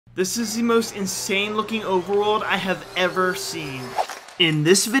This is the most insane looking overworld I have ever seen. In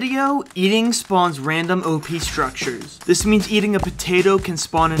this video, eating spawns random OP structures. This means eating a potato can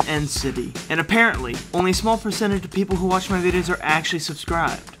spawn an end city. And apparently, only a small percentage of people who watch my videos are actually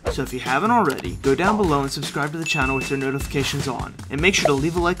subscribed. So if you haven't already, go down below and subscribe to the channel with your notifications on. And make sure to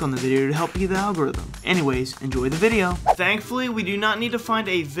leave a like on the video to help you the algorithm. Anyways, enjoy the video. Thankfully, we do not need to find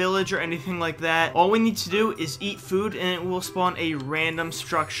a village or anything like that. All we need to do is eat food and it will spawn a random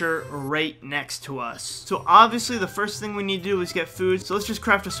structure right next to us. So obviously, the first thing we need to do is get food. So let's just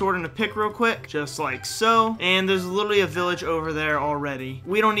craft a sword and a pick real quick, just like so. And there's literally a village over there already.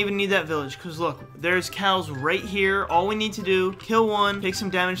 We don't even need that village, because look, there's cows right here. All we need to do, kill one, take some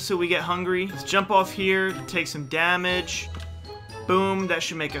damage so we get hungry. Let's jump off here, take some damage. Boom, that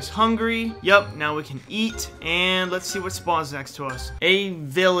should make us hungry. Yup, now we can eat. And let's see what spawns next to us. A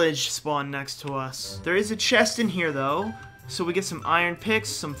village spawned next to us. There is a chest in here though. So we get some iron picks,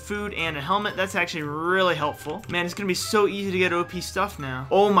 some food, and a helmet. That's actually really helpful. Man, it's gonna be so easy to get OP stuff now.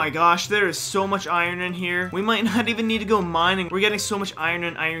 Oh my gosh, there is so much iron in here. We might not even need to go mining. We're getting so much iron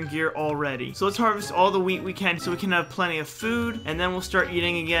and iron gear already. So let's harvest all the wheat we can so we can have plenty of food, and then we'll start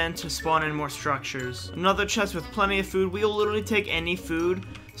eating again to spawn in more structures. Another chest with plenty of food. We'll literally take any food,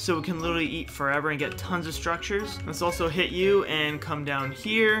 so we can literally eat forever and get tons of structures. Let's also hit you and come down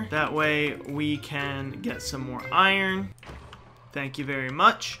here. That way we can get some more iron. Thank you very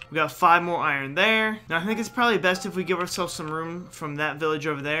much. We got 5 more iron there. Now I think it's probably best if we give ourselves some room from that village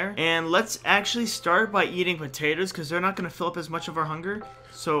over there. And let's actually start by eating potatoes, because they're not going to fill up as much of our hunger.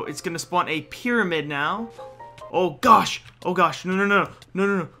 So it's going to spawn a pyramid now. Oh gosh. Oh gosh. No, no, no. No,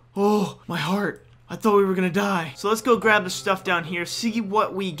 no, no. Oh, my heart. I thought we were gonna die. So let's go grab the stuff down here, see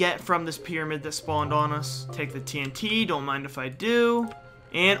what we get from this pyramid that spawned on us. Take the TNT, don't mind if I do.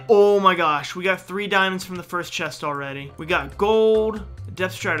 And oh my gosh, we got 3 diamonds from the first chest already. We got gold,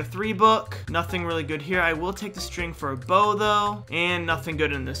 Depth Strider 3 book, nothing really good here. I will take the string for a bow though, and nothing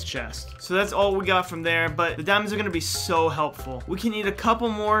good in this chest. So that's all we got from there, but the diamonds are gonna be so helpful. We can eat a couple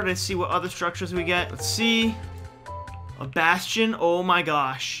more to see what other structures we get. Let's see. A bastion, oh my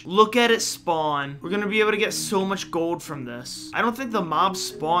gosh. Look at it spawn. We're gonna be able to get so much gold from this. I don't think the mobs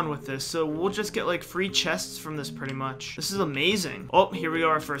spawn with this, so we'll just get like free chests from this pretty much. This is amazing. Oh, here we go,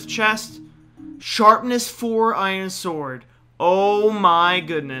 our first chest. Sharpness 4 iron sword. Oh my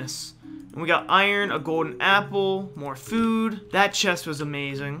goodness. And we got iron, a golden apple, more food. That chest was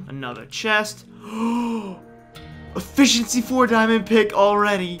amazing. Another chest. Efficiency 4 diamond pick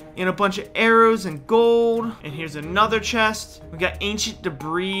already, and a bunch of arrows and gold. And here's another chest. We got ancient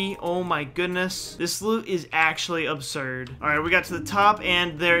debris. Oh my goodness, this loot is actually absurd. All right, we got to the top,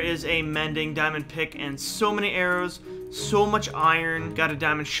 and there is a mending diamond pick and so many arrows, so much iron. Got a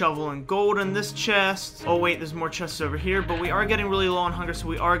diamond shovel and gold in this chest. Oh wait, there's more chests over here, but we are getting really low on hunger, so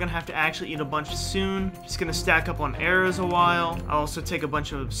we are gonna have to actually eat a bunch soon. Just gonna stack up on arrows a while. I'll also take a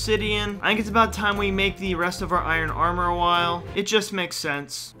bunch of obsidian. I think it's about time we make the rest of our iron armor a while. It just makes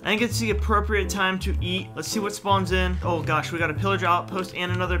sense. I think it's the appropriate time to eat. Let's see what spawns in. Oh gosh, we got a pillager outpost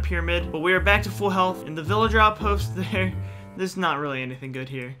and another pyramid, but we are back to full health. In the villager outpost there's not really anything good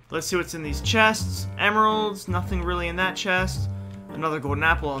here. Let's see what's in these chests. Emeralds, nothing really in that chest. Another golden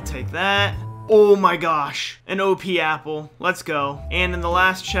apple, I'll take that. Oh my gosh, an OP apple. Let's go. And in the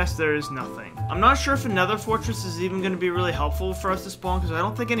last chest, there is nothing. I'm not sure if another fortress is even going to be really helpful for us to spawn, because I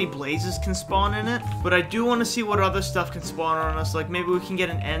don't think any blazes can spawn in it. But I do want to see what other stuff can spawn on us. Like maybe we can get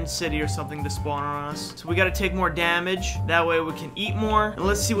an end city or something to spawn on us. So we got to take more damage. That way we can eat more. And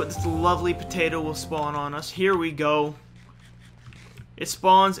let's see what this lovely potato will spawn on us. Here we go. It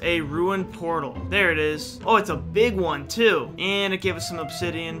spawns a ruined portal. There it is. Oh, it's a big one too. And it gave us some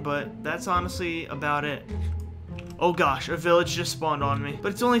obsidian, but that's honestly about it. Oh gosh, a village just spawned on me.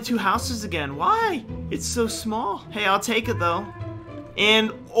 But it's only 2 houses again. Why? It's so small. Hey, I'll take it though.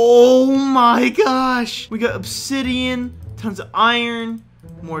 And oh my gosh. We got obsidian, tons of iron,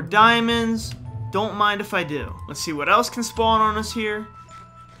 more diamonds. Don't mind if I do. Let's see what else can spawn on us here.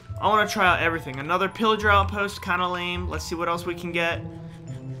 I want to try out everything. Another pillager outpost, kind of lame. Let's see what else we can get.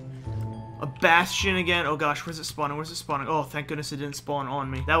 A bastion again. Oh gosh, where's it spawning? Where's it spawning? Oh, thank goodness it didn't spawn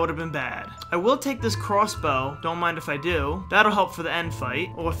on me. That would have been bad. I will take this crossbow. Don't mind if I do. That'll help for the end fight.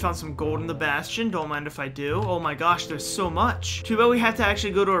 Oh, I found some gold in the bastion. Don't mind if I do. Oh my gosh, there's so much. Too bad we have to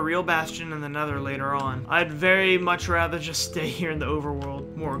actually go to a real bastion in the nether later on. I'd very much rather just stay here in the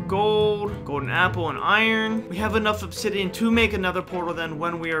overworld. more gold, golden apple, and iron. We have enough obsidian to make another portal then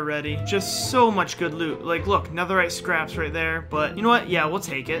when we are ready. Just so much good loot. Like, look, netherite scraps right there. But you know what? Yeah, we'll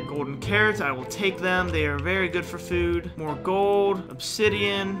take it. Golden carrots, I will take them. They are very good for food. More gold,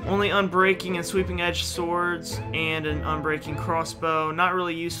 obsidian, only unbreaking and sweeping edge swords, and an unbreaking crossbow. Not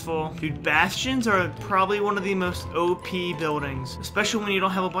really useful. Dude, bastions are probably one of the most OP buildings, especially when you don't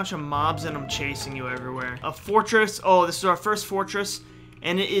have a bunch of mobs in them chasing you everywhere. A fortress. Oh, this is our first fortress,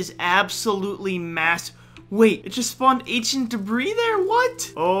 and it is absolutely massive. Wait, it just spawned ancient debris there?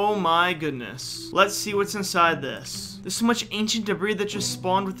 What? Oh my goodness. Let's see what's inside this. There's so much ancient debris that just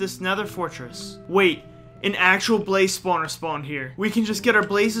spawned with this nether fortress. Wait, an actual blaze spawner spawned here. We can just get our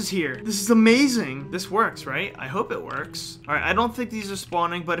blazes here. This is amazing. This works, right? I hope it works. All right, I don't think these are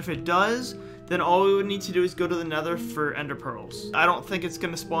spawning, but if it does, then all we would need to do is go to the nether for ender pearls. I don't think it's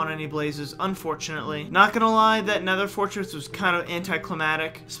gonna spawn any blazes, unfortunately. Not gonna lie, that nether fortress was kind of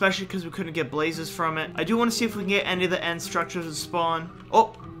anticlimactic, especially because we couldn't get blazes from it. I do want to see if we can get any of the end structures to spawn.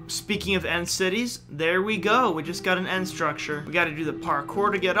 Oh, speaking of end cities, there we go. We just got an end structure. We gotta do the parkour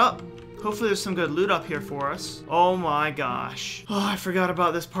to get up. Hopefully there's some good loot up here for us. Oh my gosh. Oh, I forgot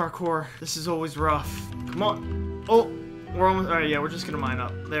about this parkour. This is always rough. Come on. Oh, we're almost, all right, yeah, we're just gonna mine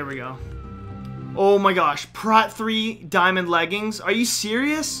up. There we go. Oh my gosh, Prot 3 diamond leggings. Are you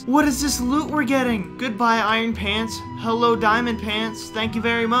serious? What is this loot we're getting? Goodbye iron pants. Hello diamond pants. Thank you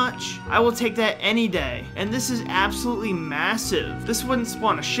very much. I will take that any day. And this is absolutely massive. This wouldn't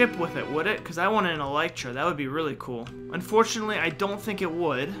spawn a ship with it, would it? Because I want an elytra. That would be really cool. Unfortunately, I don't think it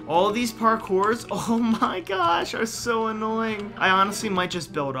would. All of these parkours, oh my gosh, are so annoying. I honestly might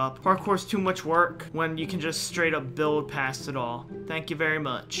just build up. Parkour's too much work when you can just straight up build past it all. Thank you very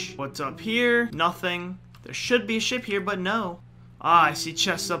much. What's up here? Nothing. There should be a ship here, but no. Ah, I see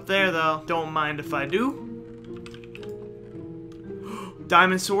chests up there, though. Don't mind if I do.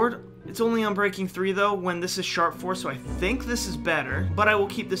 Diamond sword. It's only unbreaking 3, though, when this is sharp 4, so I think this is better, but I will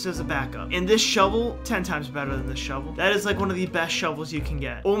keep this as a backup. And this shovel, 10 times better than this shovel. That is like one of the best shovels you can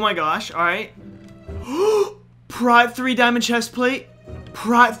get. Oh my gosh, all right. Prot 3 diamond chest plate.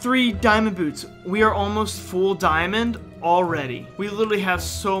 Prot 3 diamond boots. We are almost full diamond already. We literally have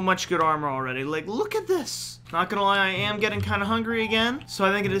so much good armor already. Like, look at this. Not gonna lie, I am getting kind of hungry again, so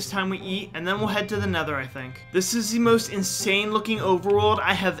I think it is time we eat, and then we'll head to the nether, I think. This is the most insane looking overworld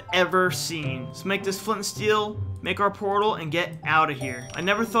I have ever seen. Let's make this flint and steel, make our portal, and get out of here. I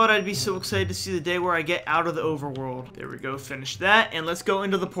never thought I'd be so excited to see the day where I get out of the overworld. There we go, finish that, and let's go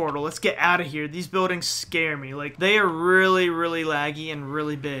into the portal. Let's get out of here. These buildings scare me. Like, they are really, really laggy and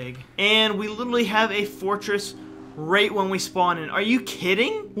really big. And we literally have a fortress right when we spawn in. Are you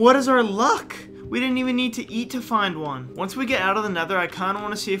kidding? What is our luck? We didn't even need to eat to find one. Once we get out of the nether, I kind of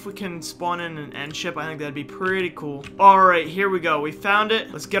want to see if we can spawn in an end ship. I think that'd be pretty cool. All right, here we go. We found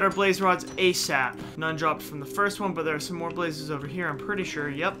it. Let's get our blaze rods ASAP. None dropped from the first one, but there are some more blazes over here, I'm pretty sure.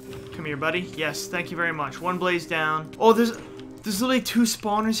 Yep. Come here, buddy. Yes, thank you very much. One blaze down. Oh, there's literally 2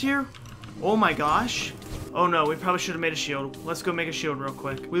 spawners here? Oh my gosh. Oh no, we probably should have made a shield. Let's go make a shield real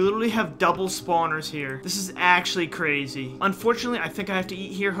quick. We literally have double spawners here. This is actually crazy. Unfortunately, I think I have to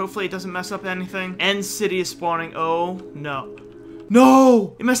eat here. Hopefully it doesn't mess up anything. End city is spawning. Oh no.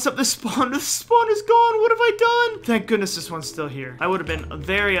 No! It messed up the spawn. The spawn is gone. What have I done? Thank goodness this one's still here. I would have been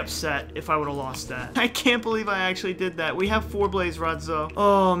very upset if I would have lost that. I can't believe I actually did that. We have 4 blaze rods though.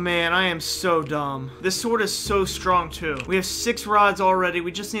 Oh man, I am so dumb. This sword is so strong too. We have 6 rods already.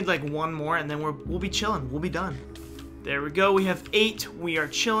 We just need like 1 more and then we'll be chilling. We'll be done. There we go. We have 8. We are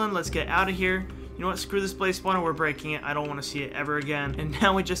chilling. Let's get out of here. You know what? Screw this blaze spawner. We're breaking it. I don't want to see it ever again. And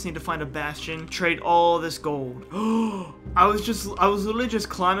now we just need to find a bastion. Trade all this gold. I was literally just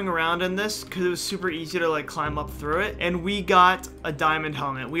climbing around in this because it was super easy to like climb up through it. And we got a diamond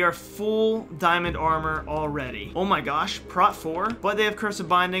helmet. We are full diamond armor already. Oh my gosh. Prot 4. But they have curse of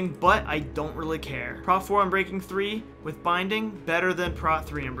binding. But I don't really care. Prot 4 on breaking 3 with binding. Better than Prot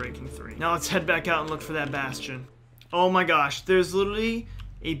 3 on breaking 3. Now let's head back out and look for that bastion. Oh my gosh. There's literally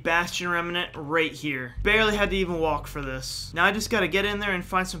a bastion remnant right here. Barely had to even walk for this. Now I just gotta get in there and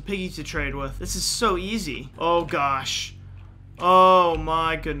find some piggies to trade with. This is so easy. Oh gosh. Oh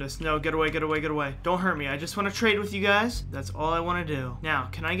my goodness. No, get away, get away, get away. Don't hurt me. I just want to trade with you guys. That's all I want to do. Now,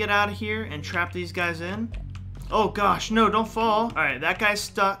 can I get out of here and trap these guys in? Oh gosh, no, don't fall. All right, that guy's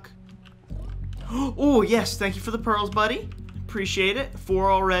stuck. Oh yes, thank you for the pearls, buddy. Appreciate it. 4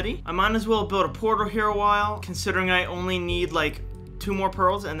 already. I might as well build a portal here a while, considering I only need like 2 more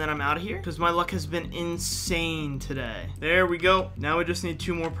pearls and then I'm out of here because my luck has been insane today. There we go. Now we just need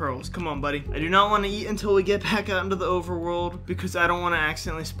 2 more pearls. Come on, buddy. I do not want to eat until we get back out into the overworld because I don't want to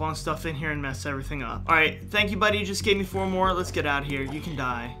accidentally spawn stuff in here and mess everything up. All right, thank you, buddy. You just gave me 4 more. Let's get out of here. You can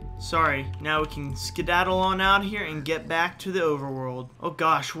die. Sorry. Now we can skedaddle on out of here and get back to the overworld. Oh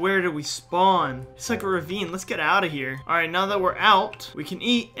gosh, where did we spawn? It's like a ravine. Let's get out of here. All right, now that we're out, we can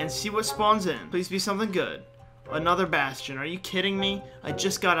eat and see what spawns in. Please be something good. Another bastion. Are you kidding me? I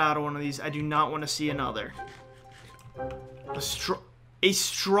just got out of one of these. I do not want to see another. A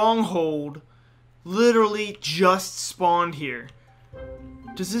stronghold literally just spawned here.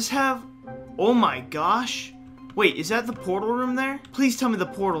 Does this have... Oh my gosh. Wait, is that the portal room there? Please tell me the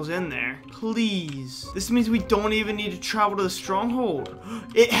portal's in there. Please. This means we don't even need to travel to the stronghold.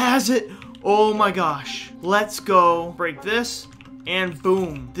 It has it. Oh my gosh. Let's go. Break this. And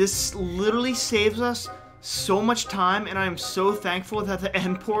boom. This literally saves us so much time, and I am so thankful that the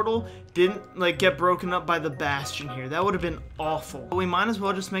end portal didn't like get broken up by the bastion here. That would have been awful. But we might as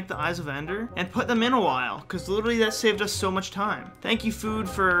well just make the Eyes of Ender and put them in a while, because literally that saved us so much time. Thank you, food,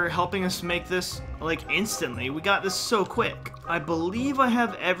 for helping us make this like instantly. We got this so quick. I believe I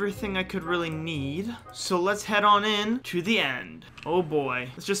have everything I could really need, so let's head on in to the end. Oh boy.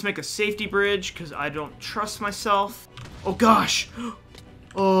 Let's just make a safety bridge because I don't trust myself. Oh gosh.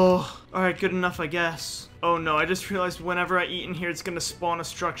 Oh, alright, good enough, I guess. Oh no, I just realized whenever I eat in here, it's gonna spawn a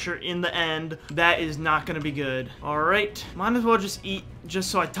structure in the end. That is not gonna be good. Alright, might as well just eat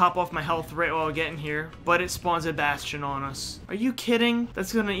just so I top off my health right while I get in here. But it spawns a bastion on us. Are you kidding?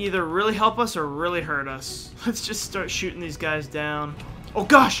 That's gonna either really help us or really hurt us. Let's just start shooting these guys down. Oh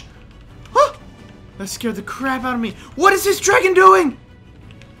gosh! Huh! That scared the crap out of me. What is this dragon doing?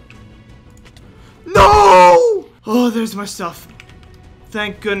 No! Oh, there's my stuff.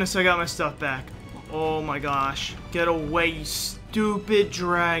 Thank goodness I got my stuff back. Oh my gosh. Get away, you stupid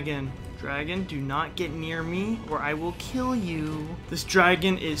dragon. Dragon, do not get near me or I will kill you. This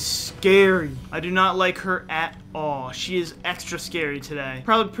dragon is scary. I do not like her at all. She is extra scary today.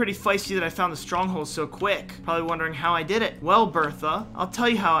 Probably pretty feisty that I found the stronghold so quick. Probably wondering how I did it. Well, Bertha, I'll tell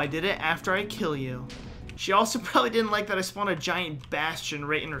you how I did it after I kill you. She also probably didn't like that I spawned a giant bastion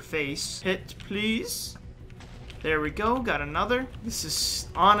right in her face. Hit, please. There we go. Got another. This is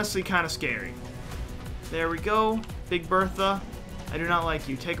honestly kind of scary. There we go. Big Bertha. I do not like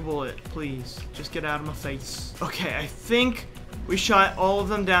you. Take a bullet, please. Just get out of my face. Okay, I think we shot all of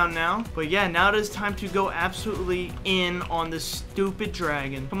them down now. But yeah, now it is time to go absolutely in on this stupid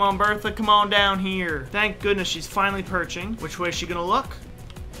dragon. Come on, Bertha. Come on down here. Thank goodness she's finally perching. Which way is she gonna look?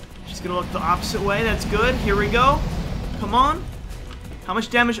 She's gonna look the opposite way. That's good. Here we go. Come on. How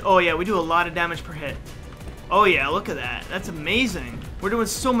much damage? Oh yeah, we do a lot of damage per hit. Oh yeah, look at that. That's amazing. We're doing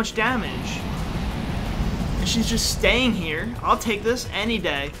so much damage. And she's just staying here. I'll take this any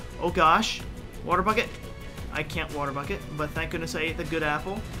day. Oh gosh. Water bucket. I can't water bucket, but thank goodness I ate the good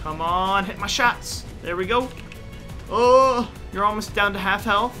apple. Come on, hit my shots. There we go. Oh, you're almost down to half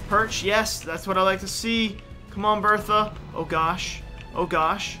health. Perch, yes, that's what I like to see. Come on, Bertha. Oh gosh. Oh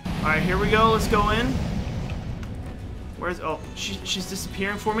gosh. Alright, here we go. Let's go in. Where's... Oh, she's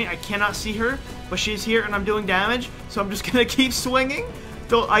disappearing for me. I cannot see her, but she's here and I'm doing damage. So I'm just gonna keep swinging.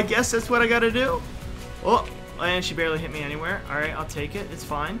 Though I guess that's what I gotta do. Oh, and she barely hit me anywhere. Alright, I'll take it. It's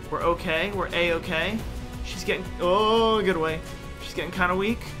fine. We're okay. We're A-okay. She's getting... Oh, good away. She's getting kind of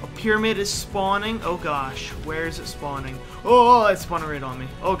weak. A pyramid is spawning. Oh gosh, where is it spawning? Oh, it's spawning right on me.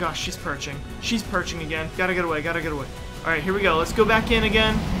 Oh gosh, she's perching. She's perching again. Gotta get away. Gotta get away. Alright, here we go. Let's go back in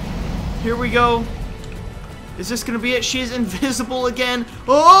again. Here we go. Is this gonna be it? She's invisible again.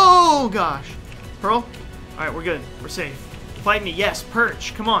 Oh gosh. Pearl? Alright, we're good. We're safe. Fight me. Yes,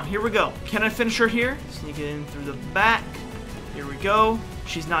 perch. Come on, here we go. Can I finish her here? Sneak it in through the back. Here we go.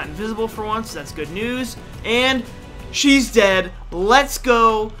 She's not invisible for once. That's good news. And she's dead. Let's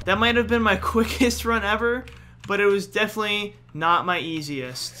go. That might have been my quickest run ever, but it was definitely not my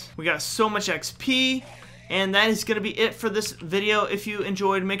easiest. We got so much XP. And that is going to be it for this video. If you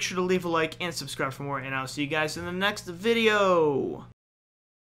enjoyed, make sure to leave a like and subscribe for more. And I'll see you guys in the next video.